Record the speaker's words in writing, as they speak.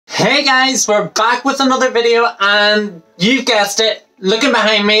Hey guys, we're back with another video and you've guessed it, looking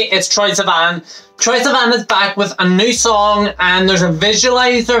behind me, it's Troye Sivan. Troye Sivan is back with a new song and there's a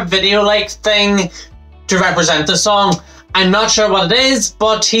visualizer video-like thing to represent the song. I'm not sure what it is,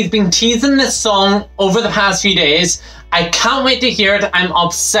 but he's been teasing this song over the past few days. I can't wait to hear it. I'm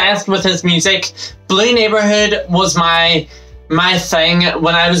obsessed with his music. Blue Neighborhood was my thing.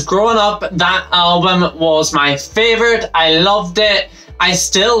 When I was growing up, that album was my favourite. I loved it. I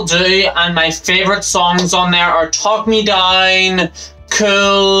still do, and my favourite songs on there are Talk Me Down,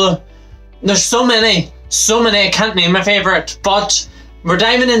 Cool. There's so many, I can't name my favourite, but we're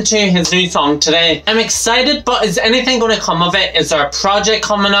diving into his new song today. I'm excited, but is anything going to come of it? Is there a project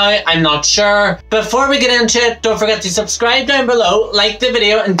coming out? I'm not sure. Before we get into it, don't forget to subscribe down below, like the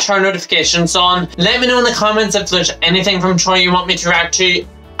video and turn notifications on. Let me know in the comments if there's anything from Troye you want me to react to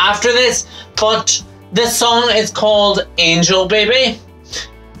after this, but this song is called Angel Baby.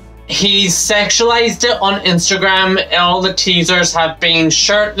 He's sexualized it on Instagram. All the teasers have been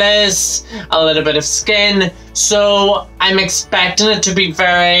shirtless, a little bit of skin. So I'm expecting it to be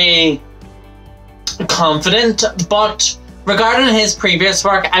very confident. But regarding his previous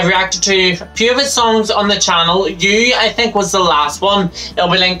work, I've reacted to a few of his songs on the channel. You, I think, was the last one. It'll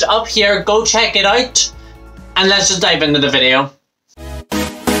be linked up here. Go check it out. And let's just dive into the video.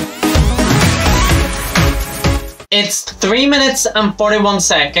 It's 3 minutes and 41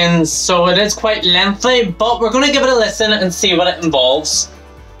 seconds, so it is quite lengthy, but we're going to give it a listen and see what it involves.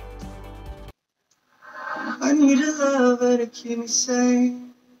 I need a lover to keep me safe.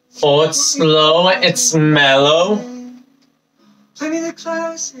 Oh, it's slow, it's mellow. Play me the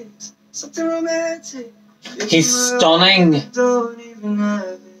classics, something romantic. He's stunning. Don't even have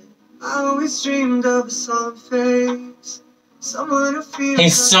it. I always dreamed of a solemn face. Someone who feels.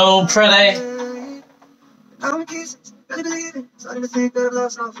 He's so pretty. I'm kissing, barely believing, starting to think that I've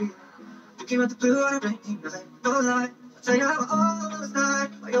lost all feeling. You came out the blue on a rainy night, no lie. I'll tell you how I almost died,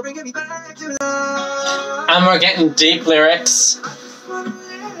 while you're bringing me back to life. And we're getting deep lyrics.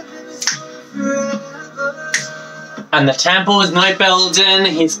 And the tempo is now building,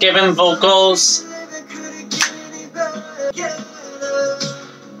 he's giving vocals.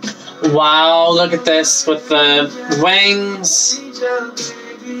 Wow, look at this with the wings.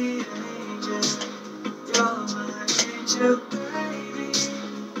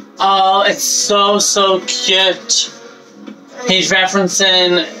 Oh, it's so cute. He's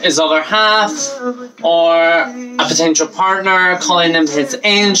referencing his other half or a potential partner, calling him his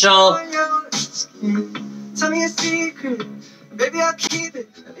angel. Tell me a secret, baby, I'll keep it.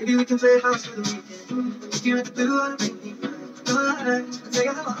 Maybe we can play house for the weekend. You at the blue on a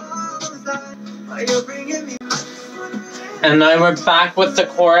rainy night. And now we're back with the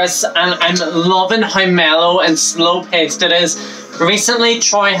chorus, and I'm loving how mellow and slow paced it is. Recently,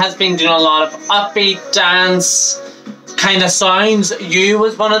 Troye has been doing a lot of upbeat dance kind of sounds. You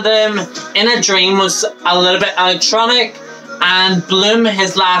was one of them. In a Dream was a little bit electronic, and Bloom,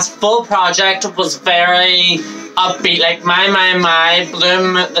 his last full project, was very upbeat, like My,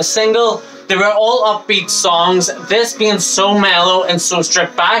 Bloom, the single. They were all upbeat songs. This being so mellow and so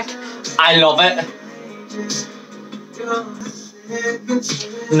stripped back, I love it.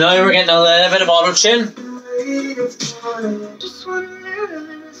 Now we're getting a little bit of auto-tune.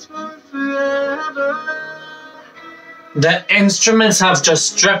 The instruments have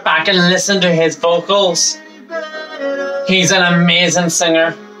just stripped back and listened to his vocals. He's an amazing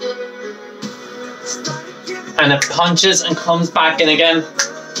singer. And it punches and comes back in again.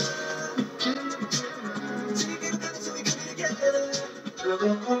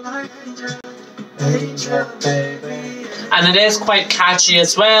 And it is quite catchy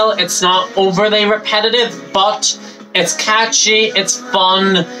as well. It's not overly repetitive, but it's catchy, it's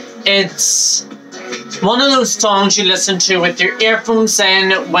fun. It's one of those songs you listen to with your earphones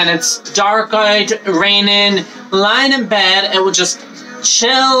in when it's dark out, raining, lying in bed. It will just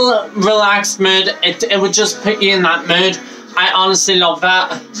chill, relaxed mood. It would just put you in that mood. I honestly love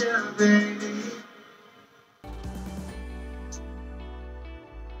that.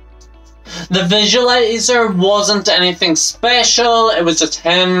 The visualizer wasn't anything special, it was just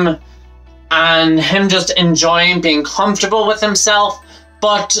him and him just enjoying being comfortable with himself.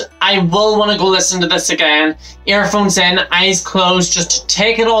 But I will want to go listen to this again, earphones in, eyes closed, just to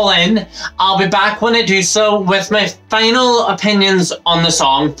take it all in. I'll be back when I do so with my final opinions on the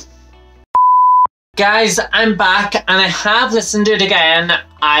song. Guys, I'm back and I have listened to it again.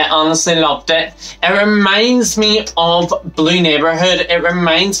 I honestly loved it. It reminds me of Blue Neighborhood. It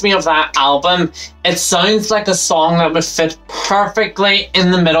reminds me of that album. It sounds like a song that would fit perfectly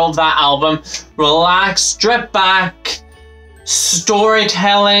in the middle of that album. Relax, strip back,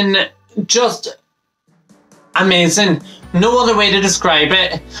 storytelling, just amazing. No other way to describe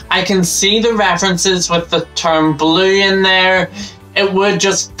it. I can see the references with the term blue in there. It would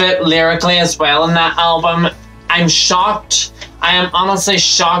just fit lyrically as well in that album. I'm shocked. I am honestly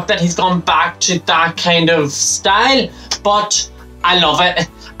shocked that he's gone back to that kind of style, but I love it.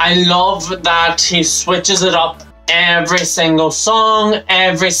 I love that he switches it up every single song,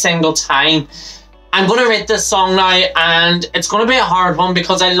 every single time. I'm going to rate this song now, and it's going to be a hard one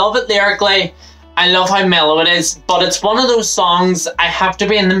because I love it lyrically. I love how mellow it is, but it's one of those songs I have to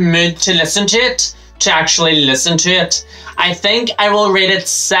be in the mood to listen to it, to actually listen to it. I think I will rate it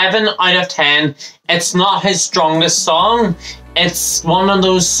 7 out of 10. It's not his strongest song. It's one of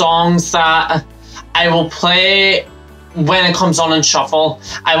those songs that I will play when it comes on in shuffle.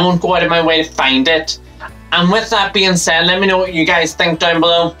 I won't go out of my way to find it. And with that being said, let me know what you guys think down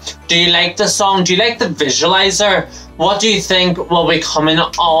below. Do you like the song? Do you like the visualizer? What do you think will be coming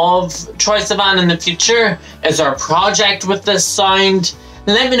of Troye Sivan in the future? Is there a project with this sound?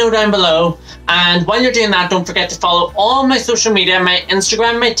 Let me know down below. And while you're doing that, don't forget to follow all my social media, my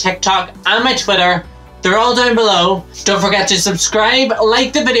Instagram, my TikTok, and my Twitter. They're all down below. Don't forget to subscribe,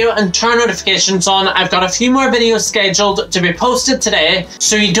 like the video, and turn notifications on. I've got a few more videos scheduled to be posted today,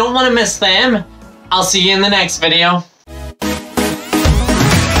 so you don't want to miss them. I'll see you in the next video.